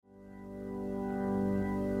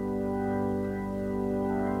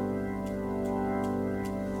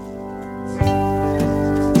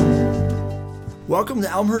Welcome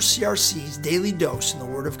to Elmhurst CRC's Daily Dose in the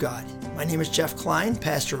Word of God. My name is Jeff Klein,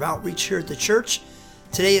 pastor of outreach here at the church.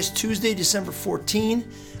 Today is Tuesday, December 14.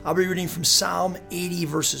 I'll be reading from Psalm 80,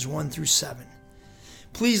 verses 1 through 7.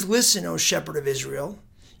 Please listen, O shepherd of Israel,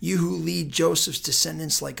 you who lead Joseph's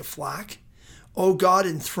descendants like a flock. O God,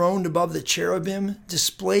 enthroned above the cherubim,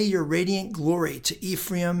 display your radiant glory to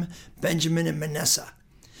Ephraim, Benjamin, and Manasseh.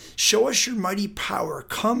 Show us your mighty power.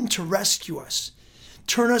 Come to rescue us.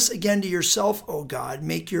 Turn us again to yourself, O God.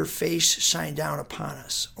 Make your face shine down upon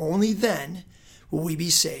us. Only then will we be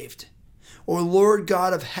saved. O Lord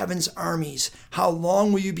God of heaven's armies, how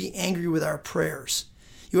long will you be angry with our prayers?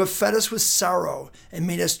 You have fed us with sorrow and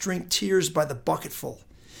made us drink tears by the bucketful.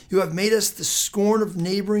 You have made us the scorn of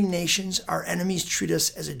neighboring nations. Our enemies treat us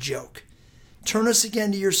as a joke. Turn us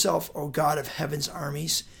again to yourself, O God of heaven's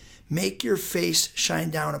armies. Make your face shine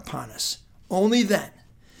down upon us. Only then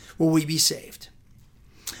will we be saved.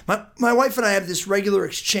 My wife and I have this regular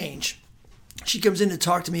exchange. She comes in to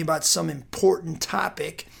talk to me about some important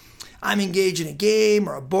topic. I'm engaged in a game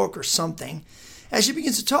or a book or something. As she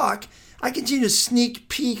begins to talk, I continue to sneak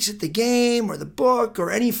peeks at the game or the book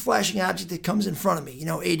or any flashing object that comes in front of me,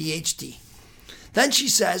 ADHD. Then she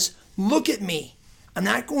says, "Look at me. I'm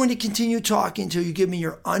not going to continue talking until you give me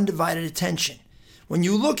your undivided attention. When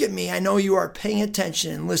you look at me, I know you are paying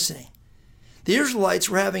attention and listening." The Israelites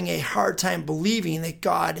were having a hard time believing that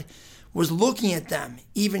God was looking at them,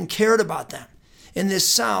 even cared about them. In this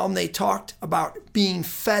psalm, they talked about being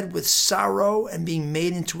fed with sorrow and being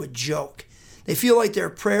made into a joke. They feel like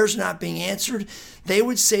their prayers are not being answered. They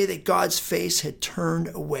would say that God's face had turned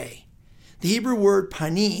away. The Hebrew word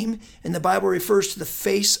panim in the Bible refers to the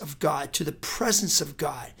face of God, to the presence of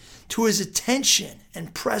God, to his attention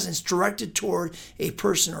and presence directed toward a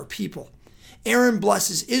person or people. Aaron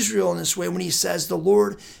blesses Israel in this way when he says, "The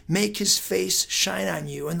Lord make his face shine on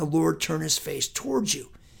you, and the Lord turn his face towards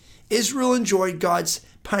you." Israel enjoyed God's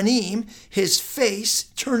panim, his face,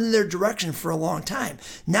 turned in their direction for a long time.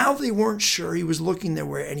 Now they weren't sure he was looking their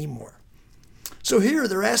way anymore. So here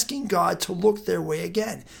they're asking God to look their way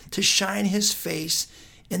again, to shine his face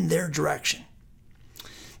in their direction.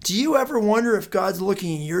 Do you ever wonder if God's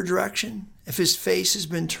looking in your direction? If his face has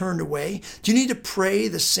been turned away? Do you need to pray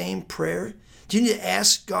the same prayer? Do you need to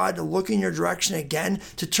ask God to look in your direction again,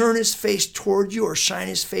 to turn his face toward you or shine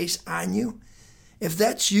his face on you? If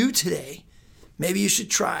that's you today, maybe you should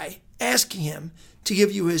try asking him to give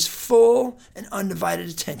you his full and undivided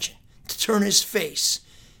attention, to turn his face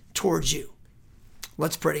towards you.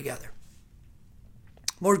 Let's pray together.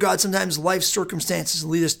 Lord God, sometimes life circumstances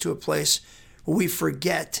lead us to a place where we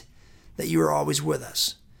forget that you are always with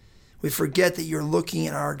us. We forget that you're looking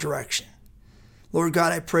in our direction. Lord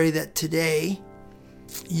God, I pray that today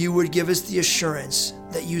you would give us the assurance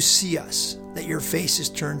that you see us, that your face is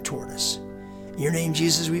turned toward us. In your name,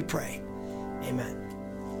 Jesus, we pray. Amen.